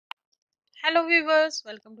Hello viewers,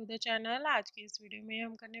 welcome to the channel. आज की इस वीडियो में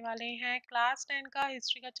हम करने वाले हैं क्लास 10 का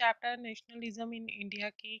हिस्ट्री का चैप्टर नेशनलिज्म इन इंडिया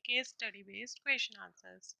के case study based question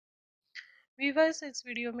answers. Viewers, इस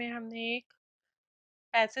वीडियो में हमने एक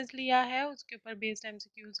पैसेज लिया है, उसके ऊपर बेस्ड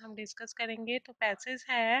एमसीक्यूज हम डिस्कस करेंगे। तो पैसेज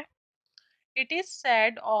है, it is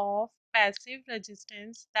said of passive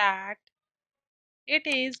resistance that it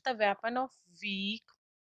is the weapon of week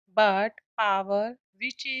but power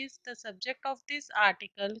which is the subject of this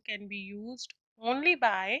article can be used only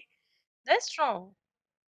by the strong.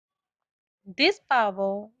 This power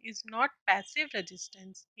is not passive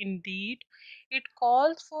resistance. Indeed, it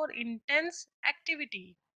calls for intense activity.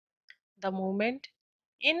 The movement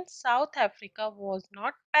in South Africa was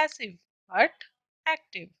not passive but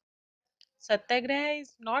active. Satyagraha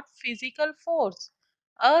is not physical force.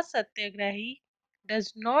 A satyagrahi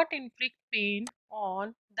does not inflict pain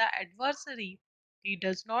on the adversary. He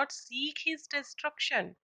does not seek his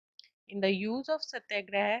destruction. In the use of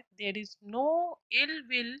satyagraha, there is no ill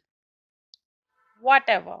will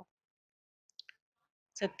whatever.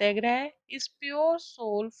 Satyagraha is pure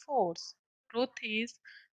soul force. Truth is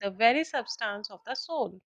the very substance of the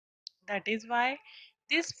soul. That is why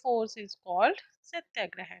this force is called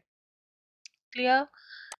Satyagraha. Clear?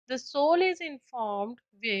 The soul is informed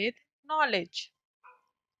with knowledge.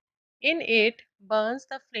 In it burns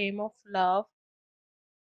the flame of love.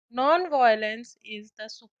 Non-violence is the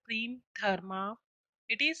supreme dharma.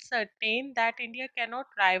 It is certain that India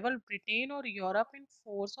cannot rival Britain or Europe in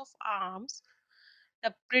force of arms.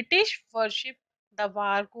 The British worship the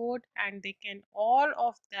war god and they can all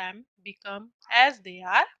of them become as they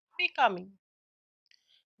are becoming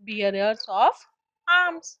bearers of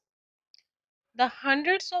arms. The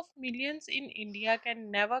hundreds of millions in India can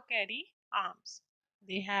never carry arms.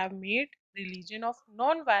 They have made religion of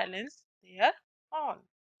non-violence their own.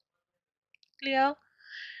 Clear?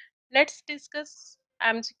 Let's discuss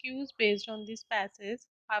MCQs based on this passage.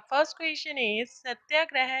 Our first question is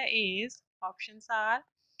Satyagraha is options are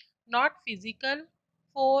not physical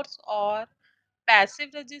force or passive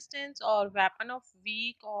resistance or weapon of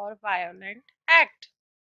weak or violent act.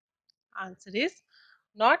 Answer is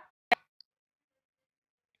not.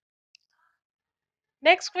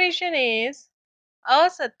 Next question is a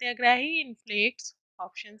satyagrahi inflicts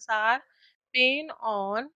options are pain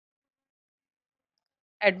on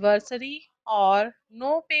adversary or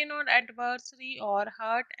no pain on adversary or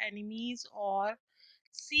hurt enemies or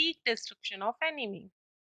seek destruction of enemy.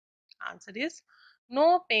 Answer is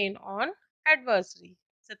no pain on adversary.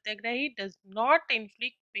 Satyagrahi does not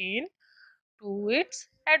inflict pain to its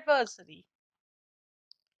adversary.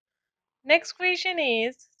 Next question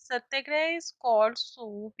is Satyagraha is called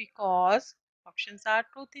so because options are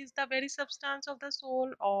truth is the very substance of the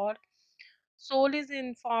soul or soul is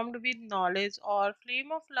informed with knowledge or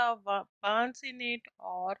flame of love burns in it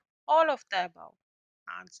or all of the above.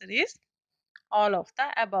 Answer is all of the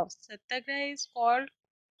above. Satyagraha is called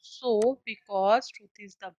so because truth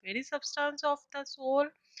is the very substance of the soul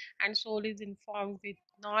and soul is informed with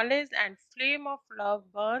knowledge and flame of love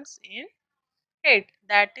burns in it.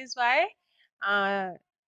 That is why uh,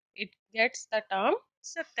 it gets the term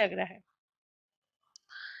Satyagraha.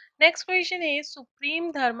 Next question is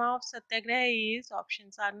supreme dharma of Satyagraha is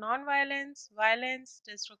options are non-violence, violence,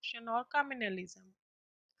 destruction or communalism.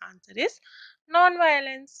 Answer is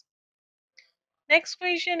non-violence. Next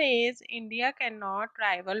question is India cannot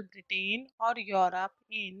rival Britain or Europe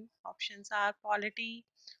in options are polity,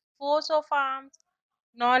 force of arms,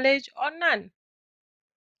 knowledge or none.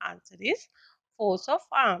 Answer is force of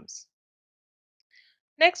arms.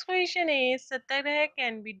 Next question is Satyagraha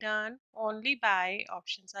can be done only by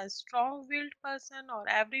options are strong-willed person or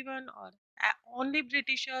everyone or only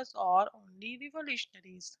Britishers or only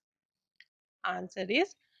revolutionaries. Answer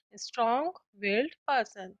is strong-willed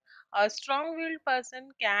person. A strong-willed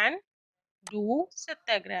person can do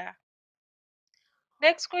Satyagraha.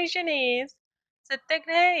 Next question is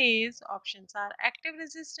Satyagraha is options are active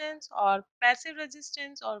resistance or passive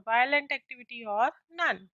resistance or violent activity or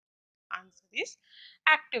none. Answer is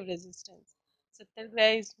active resistance.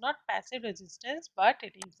 Satyagraha is not passive resistance but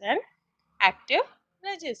it is an active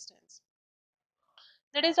resistance.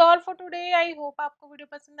 That is all for today. I hope आपको video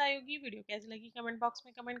पसंद आई होगी। Video कैसी लगी comment box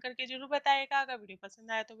में comment करके जरूर बताइएगा। अगर वीडियो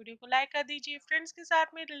पसंद आए तो वीडियो को लाइक कर दीजिए, फ्रेंड्स के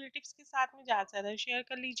साथ में रिलेटिव्स के साथ में ज़्यादा से ज़्यादा शेयर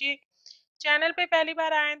कर लीजिए। चैनल पे पहली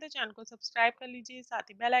बार आए हैं तो चैनल को सब्सक्राइब कर लीजिए, साथ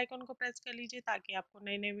ही बेल आइकन को प्रेस कर लीजिए ताकि आपको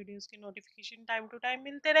नए नए वीडियोस के नोटिफिकेशन टाइम टू टाइम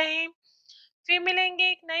मिलते रहें। फिर मिलेंगे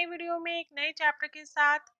एक नई वीडियो में एक नए चैप्टर के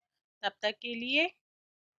साथ। तब तक के लिए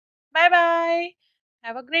bye bye,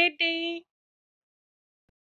 have a great day.